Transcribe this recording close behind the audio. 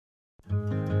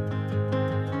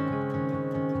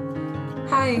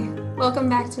Hi, welcome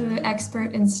back to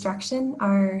Expert Instruction,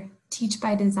 our Teach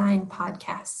by Design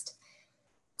podcast.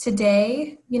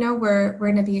 Today, we're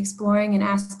going to be exploring an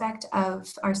aspect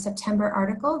of our September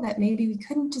article that maybe we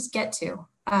couldn't just get to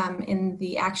in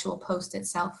the actual post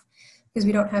itself because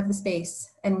we don't have the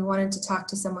space, and we wanted to talk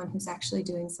to someone who's actually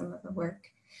doing some of the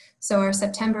work. So our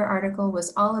September article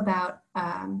was all about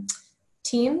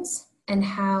teams and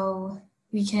how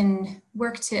we can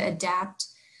work to adapt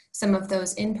some of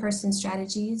those in-person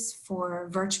strategies for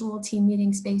virtual team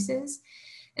meeting spaces.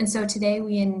 And so today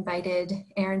we invited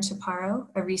Erin Chaparro,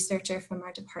 a researcher from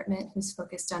our department who's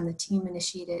focused on the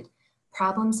team-initiated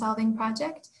problem-solving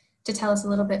project, to tell us a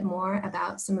little bit more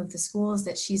about some of the schools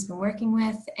that she's been working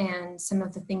with and some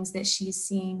of the things that she's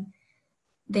seeing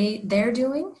they're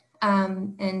doing,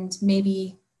 and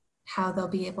maybe how they'll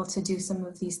be able to do some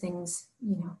of these things,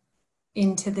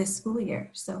 into this school year.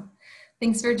 So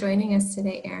thanks for joining us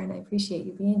today, Erin. I appreciate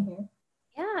you being here.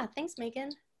 Yeah, thanks,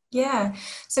 Megan. Yeah,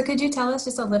 so could you tell us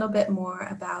just a little bit more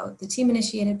about the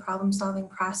team-initiated problem-solving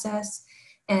process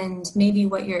and maybe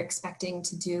what you're expecting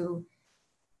to do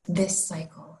this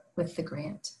cycle with the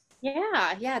grant?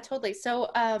 Yeah, totally.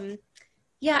 So, I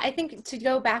think to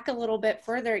go back a little bit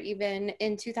further, even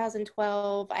in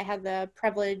 2012, I had the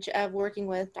privilege of working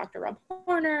with Dr. Rob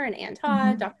Horner and Ann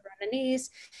Todd, Dr. Ron Anise,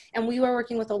 and we were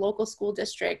working with a local school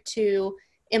district to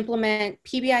implement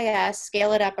PBIS,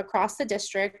 scale it up across the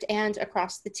district and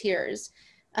across the tiers.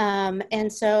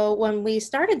 And so when we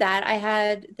started that, I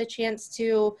had the chance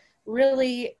to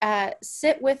really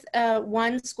sit with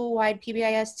one school-wide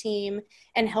PBIS team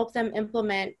and help them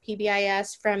implement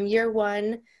PBIS from year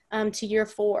one to year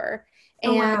 4.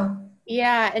 And wow.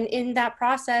 Yeah, and in that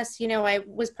process, I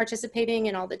was participating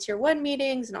in all the tier 1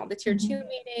 meetings and all the tier 2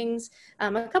 meetings,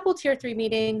 a couple tier 3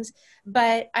 meetings,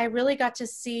 but I really got to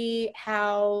see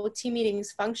how team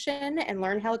meetings function and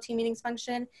learn how team meetings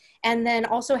function, and then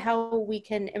also how we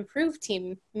can improve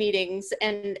team meetings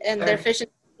and their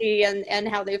efficiency and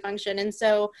how they function. And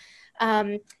so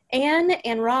Anne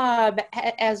and Rob,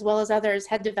 as well as others,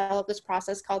 had developed this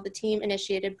process called the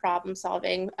team-initiated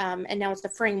problem-solving, and now it's the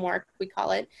framework, we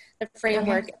call it, the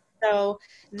framework. Okay. So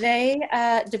they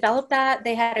developed that.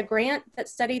 They had a grant that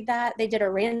studied that. They did a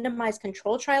randomized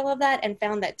control trial of that and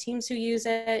found that teams who use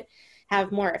it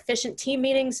have more efficient team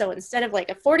meetings. So instead of like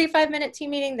a 45-minute team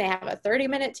meeting, they have a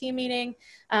 30-minute team meeting.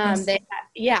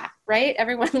 Right?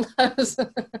 Everyone loves.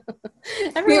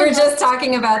 We were just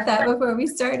talking about that before we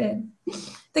started.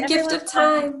 The gift of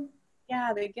time.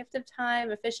 Yeah, the gift of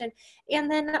time, efficient. And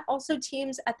then also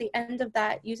teams at the end of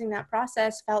that, using that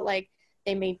process, felt like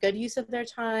they made good use of their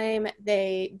time.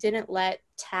 They didn't let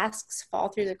tasks fall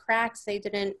through the cracks. They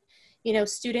didn't,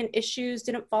 student issues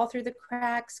didn't fall through the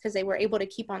cracks because they were able to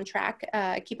keep on track,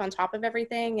 keep on top of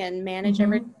everything and manage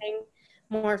everything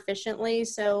more efficiently.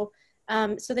 So,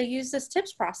 so they use this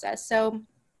TIPS process. So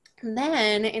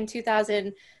then in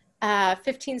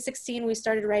 2015-16, we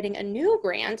started writing a new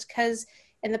grant because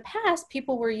in the past,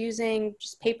 people were using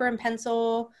just paper and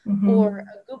pencil or a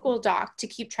Google Doc to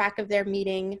keep track of their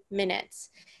meeting minutes.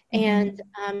 And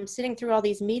sitting through all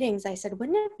these meetings, I said,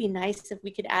 wouldn't it be nice if we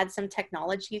could add some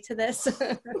technology to this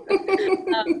and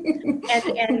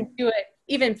do it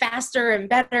even faster and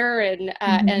better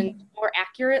and more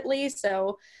accurately?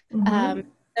 So,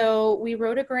 so we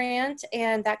wrote a grant,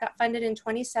 and that got funded in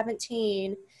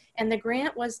 2017. And the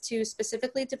grant was to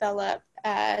specifically develop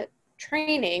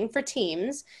training for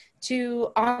teams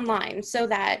to online so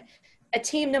that a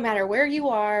team, no matter where you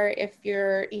are, if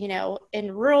you're,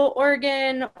 in rural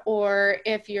Oregon or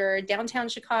if you're downtown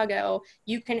Chicago,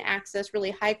 you can access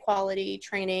really high quality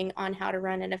training on how to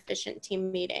run an efficient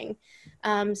team meeting.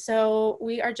 So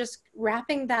we are just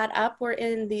wrapping that up. We're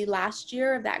in the last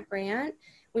year of that grant.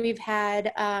 We've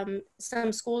had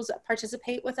some schools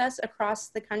participate with us across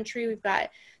the country. We've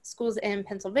got schools in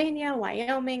Pennsylvania,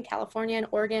 Wyoming, California, and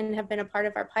Oregon have been a part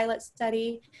of our pilot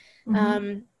study.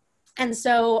 And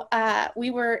so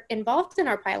we were involved in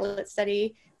our pilot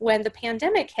study when the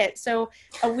pandemic hit. So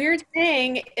a weird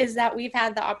thing is that we've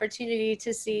had the opportunity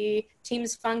to see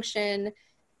teams function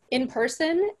in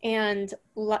person and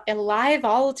live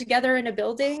all together in a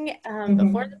building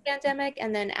before the pandemic.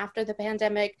 And then after the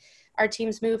pandemic, our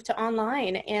teams moved to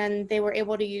online, and they were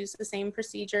able to use the same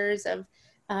procedures of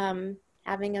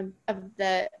having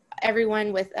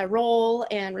everyone with a role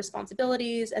and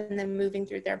responsibilities, and then moving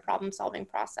through their problem-solving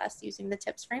process using the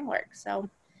TIPS framework. So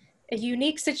a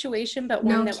unique situation, but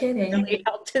one that really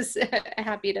helped us.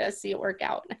 Happy to see it work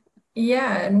out.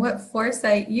 Yeah, and what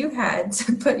foresight you had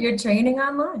to put your training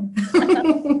online.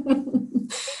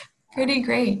 Pretty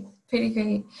great.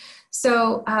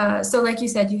 So like you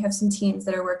said, you have some teams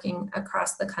that are working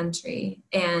across the country,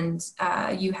 and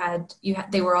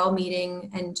they were all meeting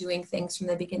and doing things from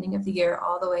the beginning of the year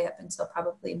all the way up until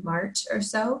probably March or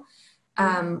so,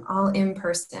 all in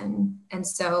person. And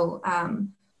so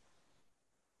I'm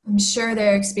sure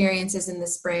their experiences in the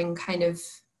spring kind of,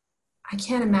 I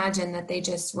can't imagine that they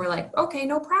just were like, okay,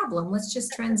 no problem, let's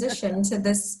just transition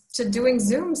to doing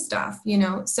Zoom stuff,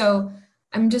 So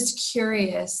I'm just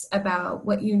curious about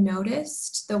what you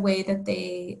noticed, the way that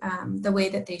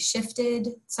they shifted,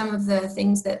 some of the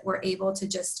things that were able to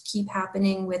just keep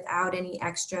happening without any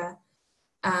extra,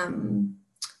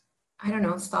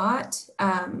 thought.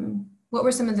 What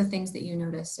were some of the things that you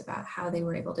noticed about how they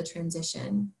were able to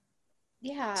transition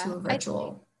to a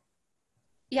virtual?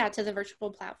 To the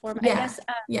virtual platform. Yeah. I guess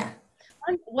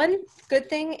one good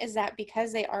thing is that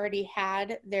because they already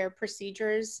had their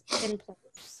procedures in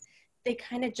place, they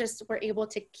kind of just were able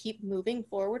to keep moving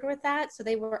forward with that. So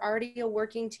they were already a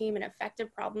working team, an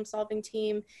effective problem-solving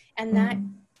team, and that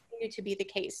continued to be the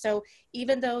case. So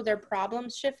even though their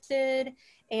problems shifted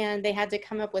and they had to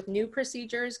come up with new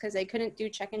procedures because they couldn't do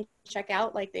check in, check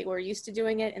out like they were used to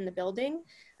doing it in the building,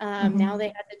 now they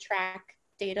had to track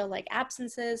data like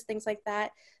absences, things like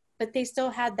that, but they still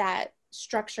had that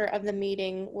structure of the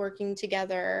meeting working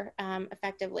together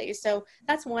effectively. So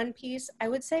that's one piece. I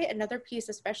would say another piece,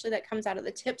 especially that comes out of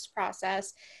the TIPS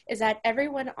process, is that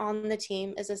everyone on the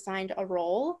team is assigned a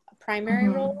role, a primary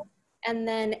role, and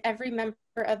then every member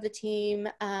of the team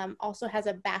also has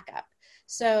a backup.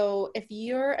 So if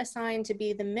you're assigned to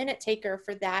be the minute taker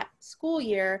for that school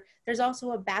year, there's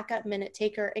also a backup minute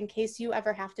taker in case you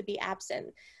ever have to be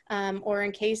absent, or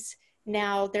in case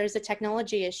now there's a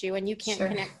technology issue and you can't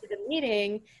connect to the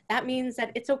meeting. That means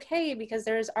that it's okay because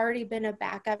there's already been a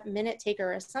backup minute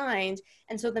taker assigned,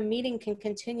 and so the meeting can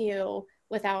continue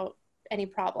without any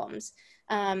problems.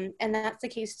 And that's the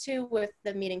case too with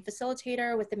the meeting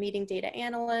facilitator, with the meeting data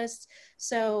analyst.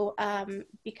 So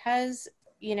because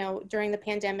during the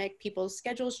pandemic, people's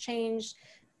schedules changed,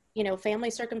 family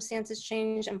circumstances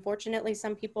changed. Unfortunately,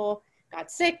 some people got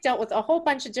sick, dealt with a whole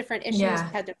bunch of different issues,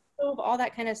 had to move, all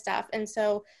that kind of stuff. And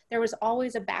so there was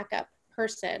always a backup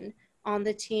person on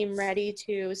the team ready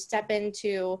to step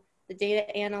into the data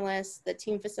analyst, the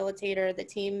team facilitator, the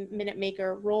team minute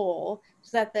maker role,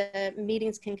 so that the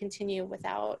meetings can continue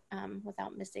without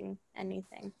missing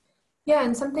anything. Yeah,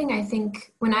 and something I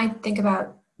think when I think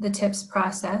about the TIPS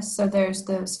process, so there's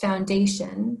those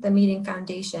the meeting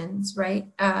foundations, right?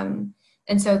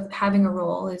 And so having a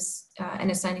role is, and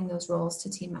assigning those roles to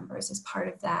team members is part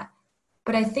of that.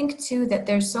 But I think too that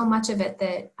there's so much of it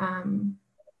that,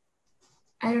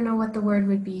 I don't know what the word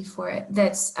would be for it,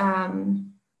 that's, I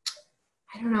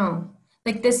don't know,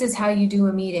 like this is how you do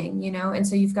a meeting, and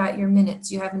so you've got your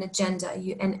minutes, you have an agenda,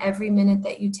 and every minute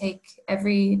that you take,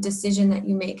 every decision that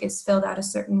you make is filled out a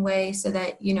certain way so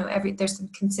that, there's some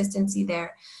consistency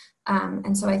there.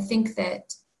 And so I think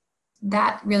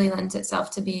that really lends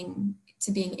itself to being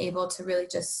able to really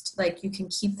just like, you can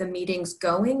keep the meetings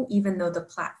going, even though the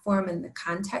platform and the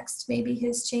context maybe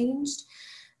has changed.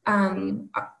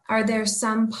 Are there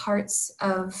some parts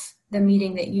of the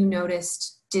meeting that you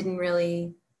noticed didn't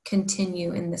really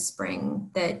continue in the spring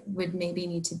that would maybe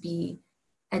need to be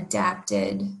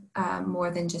adapted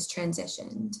more than just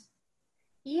transitioned?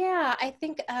 Yeah, I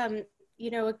think,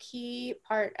 a key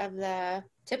part of the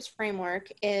TIPS framework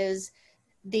is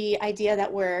the idea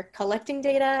that we're collecting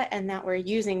data and that we're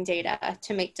using data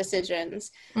to make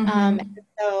decisions.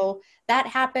 So that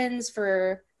happens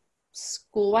for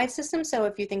school-wide systems. So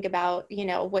if you think about,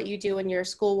 what you do in your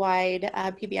school-wide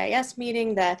PBIS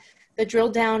meeting, the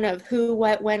drill down of who,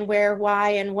 what, when, where, why,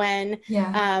 and when,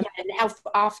 and how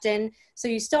often. So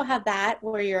you still have that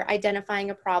where you're identifying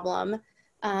a problem.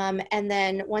 And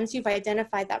then once you've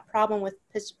identified that problem with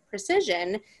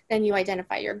precision, then you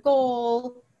identify your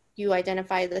goal, you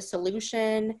identify the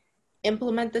solution,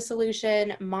 implement the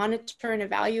solution, monitor and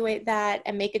evaluate that,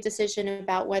 and make a decision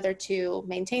about whether to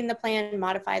maintain the plan,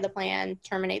 modify the plan,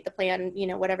 terminate the plan,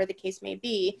 whatever the case may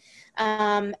be.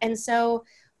 And so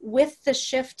with the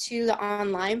shift to the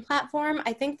online platform,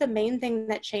 I think the main thing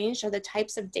that changed are the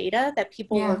types of data that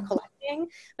people were collecting,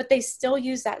 but they still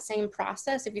use that same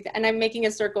process. And I'm making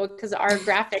a circle because our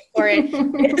graphic for it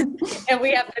is, and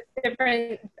we have the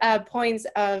different points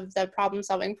of the problem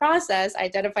solving process,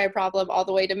 identify a problem all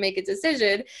the way to make a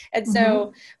decision. And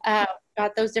so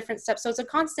got those different steps. So it's a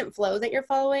constant flow that you're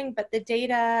following, but the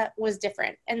data was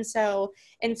different. And so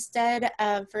instead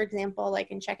of, for example, like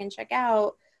in check in, check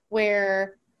out,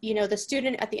 where the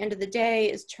student at the end of the day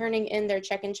is turning in their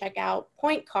check in, check out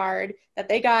point card that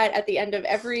they got at the end of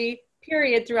every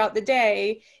period throughout the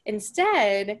day.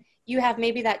 Instead, you have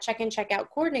maybe that check-in, check-out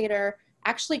coordinator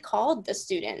actually called the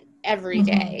student every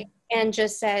Mm-hmm. day and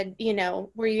just said, you know,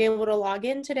 were you able to log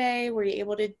in today? Were you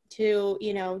able to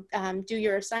you know, do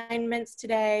your assignments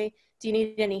today? Do you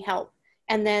need any help?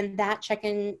 And then that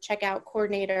check-in, check-out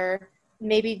coordinator,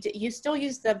 maybe you still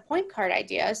use the point card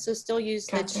idea, so still use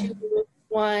Gotcha. the 2,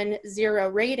 1, 0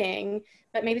 rating,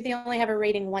 but maybe they only have a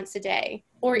rating once a day,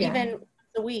 or even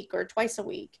once a week or twice a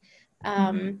week.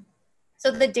 So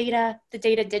the data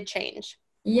did change.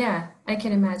 Yeah, I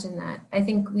can imagine that. I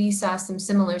think we saw some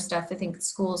similar stuff. I think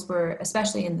schools were,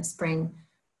 especially in the spring,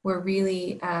 were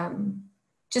really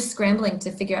just scrambling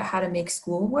to figure out how to make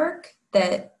school work.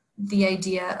 That the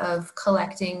idea of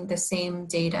collecting the same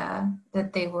data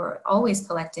that they were always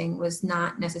collecting was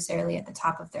not necessarily at the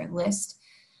top of their list.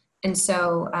 And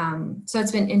so, so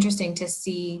it's been interesting to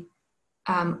see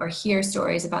or hear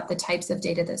stories about the types of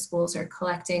data that schools are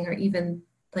collecting, or even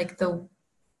like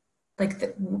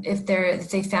if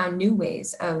they found new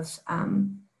ways of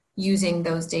using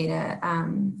those data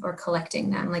or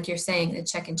collecting them. Like you're saying, the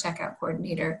check-in, check-out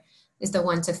coordinator is the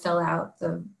one to fill out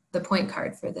the point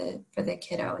card for the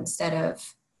kiddo, instead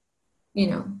of, you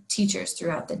know, teachers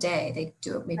throughout the day. They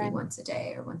do it maybe once a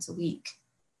day or once a week.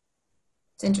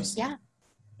 It's interesting.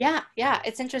 Yeah,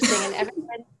 it's interesting. And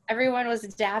everyone was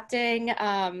adapting.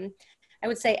 I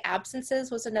would say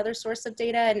absences was another source of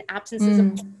data, and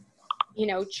absences you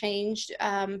know, changed,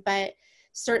 but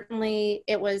certainly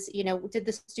it was, you know, did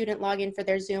the student log in for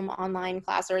their Zoom online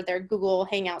class or their Google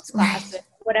Hangouts class,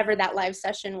 whatever that live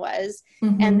session was,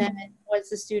 and then was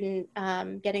the student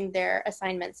getting their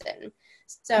assignments in?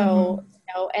 So,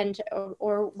 you know, and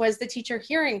or was the teacher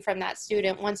hearing from that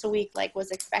student once a week like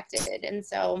was expected? And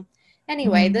so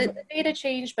anyway, the data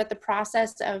changed, but the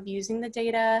process of using the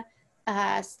data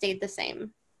stayed the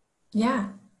same. Yeah,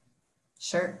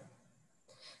 sure.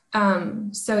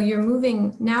 So we're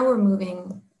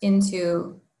moving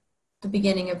into the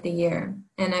beginning of the year.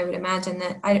 And I would imagine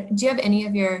that, do you have any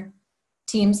of your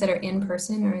teams that are in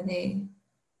person, or are they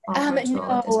all virtual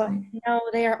at this point? No,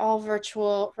 they are all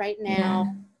virtual right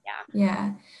now.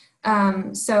 Yeah.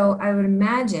 So I would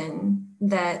imagine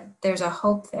that there's a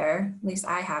hope there, at least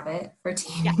I have it for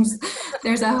teams.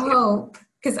 There's a hope,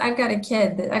 because I've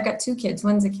got 2 kids.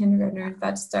 One's a kindergartner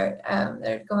about to start,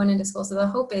 they're going into school. So the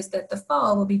hope is that the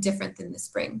fall will be different than the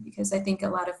spring, because I think a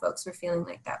lot of folks were feeling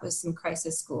like that was some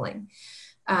crisis schooling.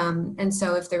 And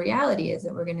so if the reality is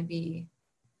that we're going to be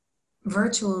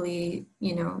virtually,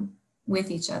 you know, with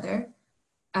each other,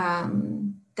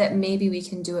 that maybe we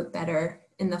can do it better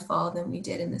in the fall than we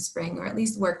did in the spring, or at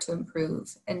least work to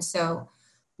improve. And so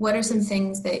what are some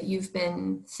things that you've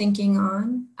been thinking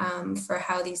on for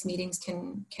how these meetings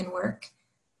can work?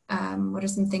 What are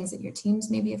some things that your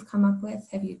teams maybe have come up with?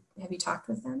 Have you talked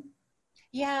with them?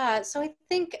 Yeah, so I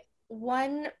think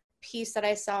one piece that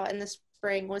I saw in the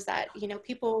spring was that, you know,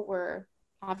 people were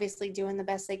obviously doing the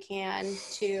best they can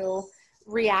to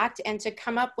react and to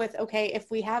come up with, okay, if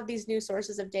we have these new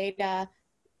sources of data,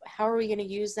 how are we going to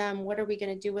use them? What are we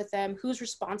going to do with them? Who's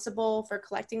responsible for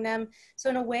collecting them?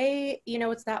 So in a way, you know,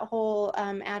 it's that whole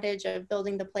adage of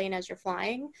building the plane as you're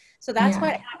flying. So that's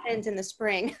what happened in the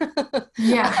spring.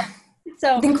 Yeah.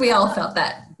 So I think we all felt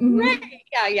that. Right.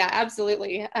 Yeah,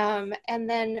 absolutely. And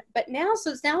then, but now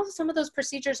some of those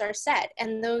procedures are set,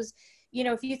 and those, you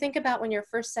know, if you think about when you're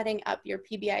first setting up your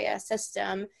PBIS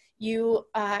system, you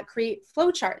create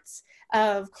flowcharts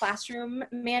of classroom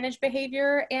managed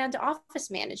behavior and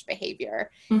office managed behavior.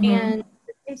 And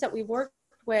the teams that we worked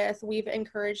with, we've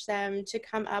encouraged them to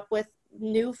come up with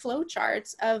new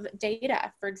flowcharts of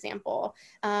data, for example.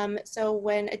 So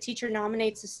when a teacher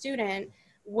nominates a student,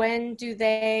 when do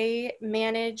they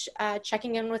manage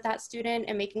checking in with that student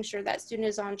and making sure that student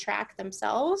is on track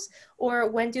themselves? Or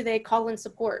when do they call in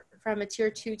support from a tier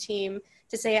 2 team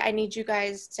to say, I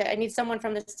need someone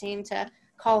from this team to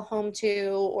call home to,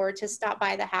 or to stop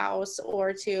by the house,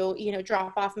 or to, you know,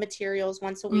 drop off materials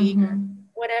once a week, or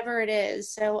whatever it is.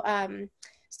 So,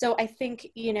 so I think,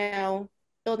 you know,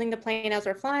 building the plane as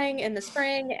we're flying in the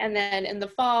spring, and then in the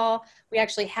fall, we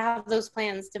actually have those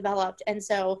plans developed. And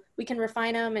so we can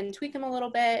refine them and tweak them a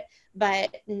little bit,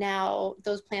 but now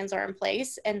those plans are in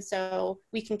place. And so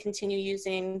we can continue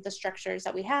using the structures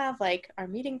that we have, like our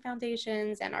meeting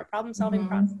foundations and our problem solving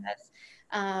process,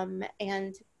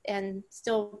 and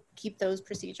still keep those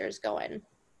procedures going.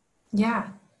 Yeah.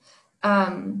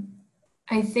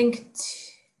 I think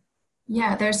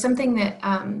there's something that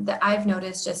that I've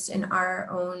noticed just in our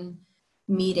own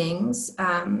meetings,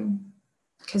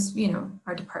 because, you know,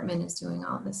 our department is doing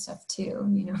all this stuff too.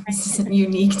 You know, this isn't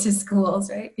unique to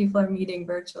schools, right? People are meeting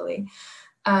virtually.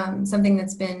 Something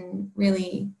that's been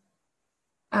really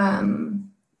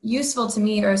useful to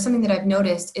me, or something that I've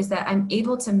noticed, is that I'm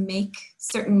able to make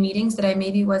certain meetings that I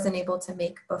maybe wasn't able to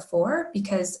make before,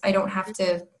 because I don't have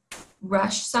to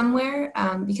rush somewhere,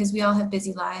 because we all have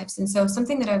busy lives. And so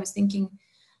something that I was thinking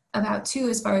about too,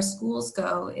 as far as schools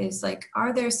go, is like,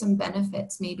 are there some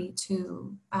benefits maybe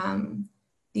to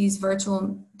these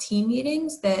virtual team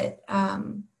meetings that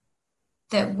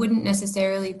that wouldn't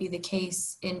necessarily be the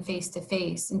case in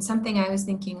face-to-face? And something I was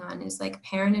thinking on is like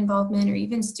parent involvement or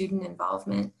even student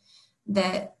involvement,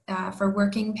 that for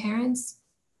working parents,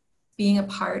 being a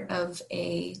part of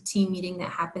a team meeting that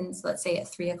happens, let's say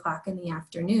at 3 o'clock in the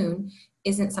afternoon,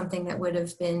 isn't something that would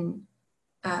have been,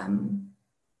 I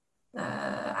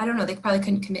don't know, they probably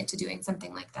couldn't commit to doing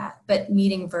something like that. But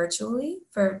meeting virtually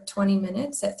for 20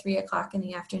 minutes at 3 o'clock in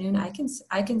the afternoon, I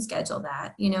can schedule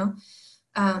that, you know?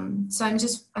 So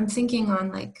I'm thinking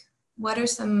on like, what are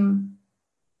some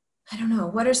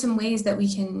ways that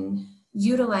we can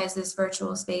utilize this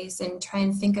virtual space and try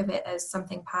and think of it as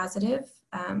something positive,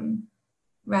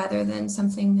 rather than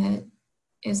something that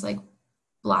is like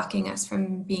blocking us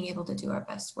from being able to do our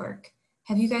best work.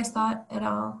 Have you guys thought at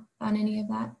all on any of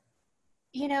that?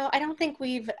 You know, I don't think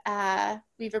we've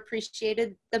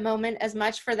appreciated the moment as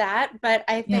much for that, but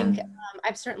I think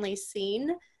I've certainly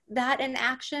seen that in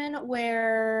action,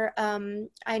 where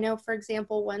I know, for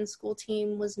example, one school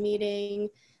team was meeting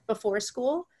before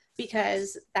school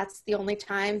because that's the only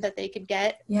time that they could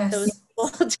get those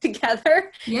people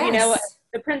together. You know,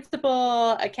 the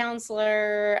principal, a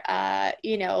counselor,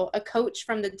 you know, a coach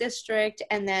from the district,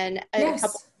 and then a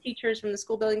couple of teachers from the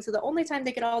school building. So the only time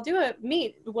they could all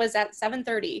meet was at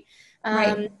 7:30.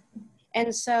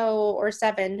 And so, or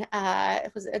 7,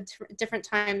 it was a different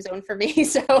time zone for me.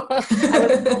 So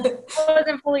I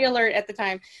wasn't fully alert at the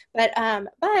time, but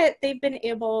they've been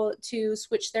able to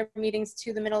switch their meetings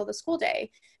to the middle of the school day,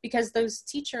 because those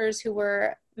teachers who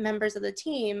were members of the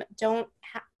team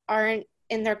aren't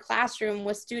in their classroom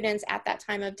with students at that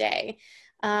time of day.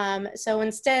 So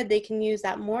instead they can use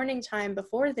that morning time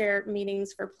before their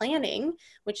meetings for planning,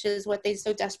 which is what they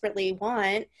so desperately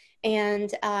want.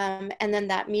 And then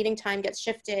that meeting time gets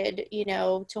shifted, you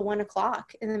know, to 1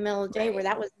 o'clock in the middle of the day, where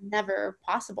that was never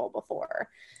possible before.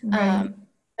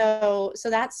 So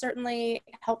that's certainly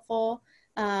helpful,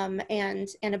 and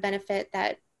a benefit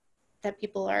that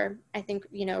people are, I think,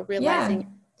 you know,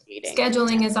 realizing.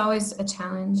 Scheduling is always a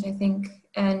challenge, I think.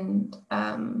 And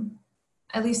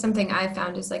at least something I've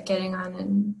found is like getting on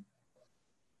and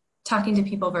talking to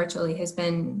people virtually has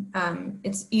been,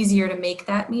 it's easier to make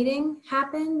that meeting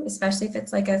happen, especially if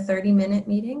it's like a 30-minute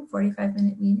meeting,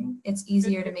 45-minute meeting. It's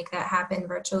easier to make that happen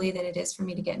virtually than it is for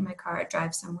me to get in my car and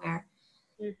drive somewhere.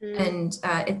 And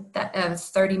that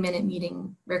 30-minute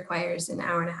meeting requires an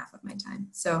hour and a half of my time.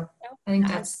 So I think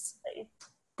that's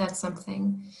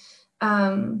something.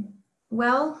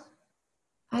 Well,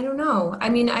 I don't know. I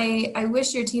mean, I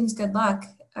wish your teams good luck.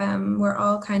 We're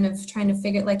all kind of trying to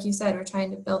figure, like you said, we're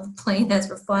trying to build the plane as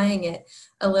we're flying it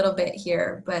a little bit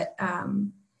here. But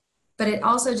it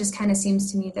also just kind of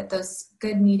seems to me that those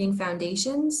good meeting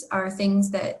foundations are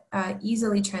things that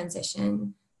easily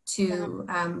transition to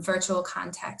virtual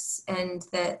contexts, and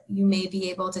that you may be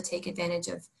able to take advantage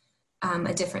of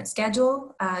a different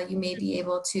schedule. You may be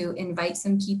able to invite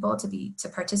some people to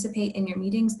participate in your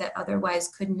meetings that otherwise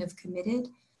couldn't have committed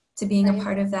to being a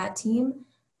part of that team.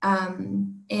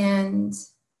 And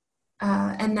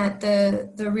that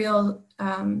the real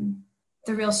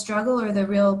struggle or the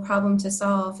real problem to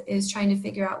solve is trying to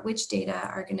figure out which data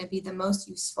are going to be the most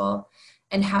useful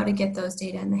and how to get those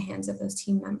data in the hands of those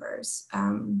team members.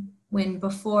 When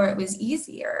before it was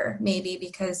easier, maybe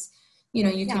because, you know,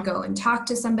 you could go and talk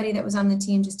to somebody that was on the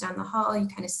team just down the hall. You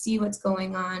kind of see what's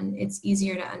going on. It's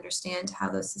easier to understand how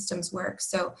those systems work.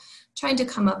 So trying to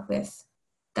come up with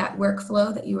that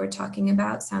workflow that you were talking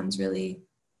about sounds really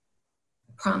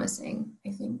promising,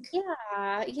 I think.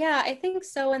 Yeah, I think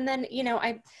so. And then, you know,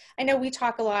 I know we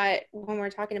talk a lot when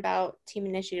we're talking about team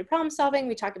initiated problem solving,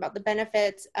 we talk about the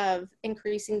benefits of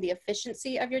increasing the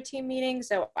efficiency of your team meetings.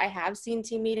 So I have seen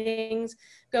team meetings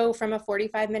go from a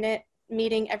 45-minute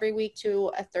meeting every week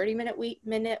to a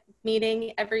 30-minute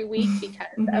meeting every week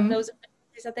because of those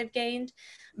efficiencies that they've gained.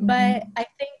 But I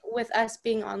think with us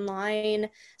being online,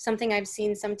 something I've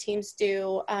seen some teams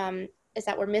do is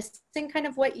that we're missing kind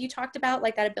of what you talked about,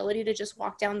 like that ability to just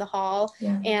walk down the hall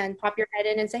and pop your head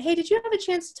in and say, hey, did you have a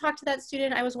chance to talk to that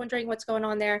student? I was wondering what's going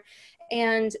on there.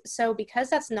 And so because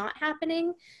that's not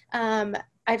happening,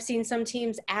 I've seen some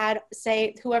teams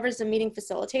say, whoever's the meeting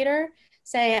facilitator,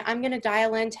 say, I'm going to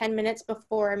dial in 10 minutes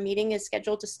before a meeting is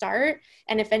scheduled to start.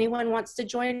 And if anyone wants to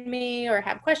join me or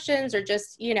have questions or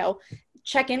just, you know,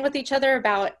 check in with each other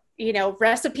about,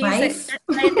 recipes that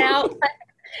are planned out,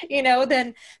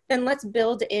 then let's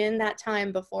build in that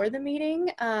time before the meeting,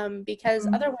 because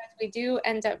otherwise we do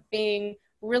end up being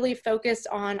really focused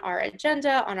on our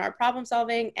agenda, on our problem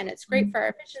solving, and it's great for our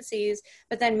efficiencies,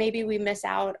 but then maybe we miss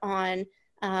out on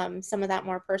some of that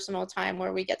more personal time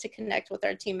where we get to connect with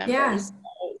our team members. So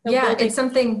it's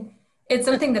something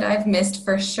that I've missed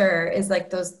for sure, is like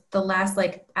the last,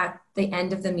 like at the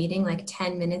end of the meeting, like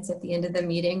 10 minutes at the end of the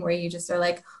meeting, where you just are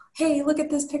like, hey, look at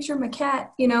this picture of my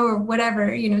cat, or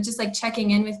whatever, just like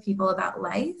checking in with people about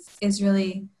life is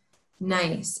really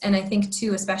nice. And I think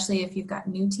too, especially if you've got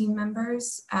new team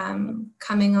members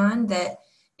coming on, that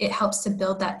it helps to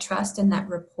build that trust and that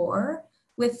rapport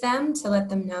with them, to let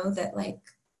them know that like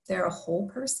they're a whole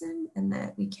person and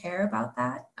that we care about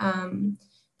that. And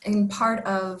part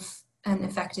of an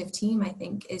effective team, I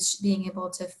think, is being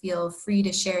able to feel free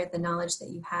to share the knowledge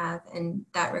that you have, and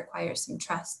that requires some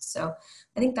trust. So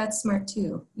I think that's smart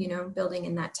too, building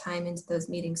in that time into those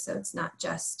meetings, so it's not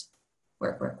just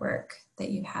work, that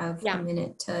you have a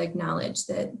minute to acknowledge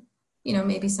that,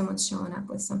 maybe someone's showing up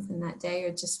with something that day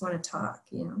or just want to talk,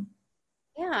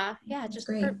 just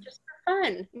for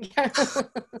fun.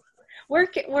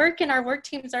 Work and our work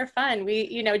teams are fun.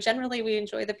 We, generally we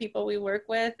enjoy the people we work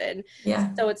with. And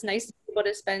so it's nice to be able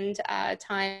to spend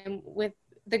time with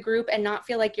the group and not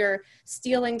feel like you're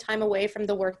stealing time away from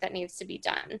the work that needs to be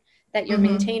done, that you're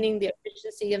maintaining the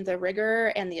efficiency of the rigor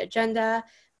and the agenda,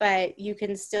 but you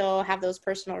can still have those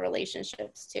personal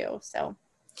relationships too. So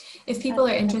if people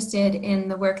are interested in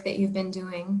the work that you've been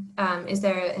doing, is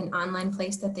there an online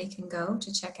place that they can go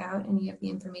to check out any of the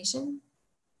information?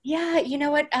 Yeah, you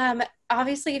know what?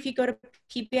 Obviously, if you go to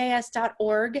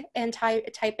pbis.org and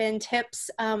type in tips,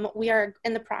 we are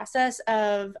in the process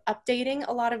of updating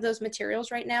a lot of those materials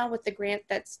right now with the grant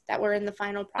that we're in the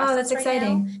final process. Oh, that's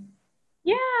exciting.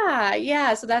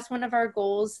 Yeah. So that's one of our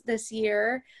goals this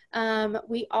year.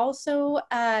 We also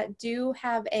do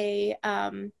have a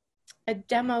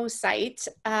demo site.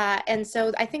 And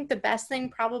so I think the best thing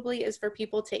probably is for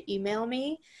people to email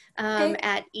me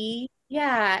at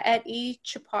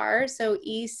eChaparr, so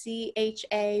ECHAPARR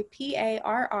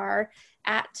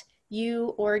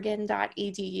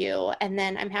 @uoregon.edu. And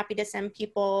then I'm happy to send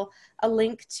people a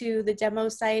link to the demo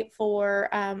site for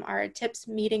our TIPS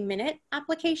Meeting Minute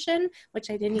application, which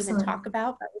I didn't even talk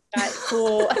about, but we've got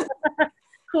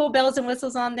cool bells and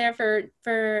whistles on there for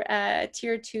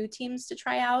tier 2 teams to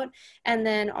try out. And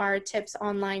then our TIPS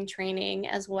online training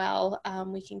as well.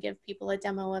 We can give people a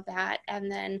demo of that. And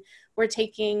then we're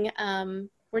taking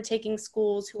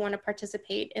schools who want to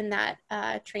participate in that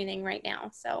training right now.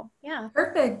 So yeah.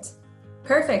 Perfect.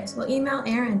 Well, email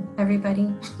Erin,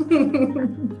 everybody.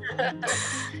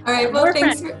 All right. Well,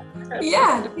 thanks.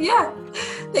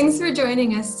 Thanks for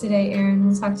joining us today, Erin.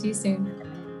 We'll talk to you soon.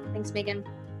 Thanks, Megan.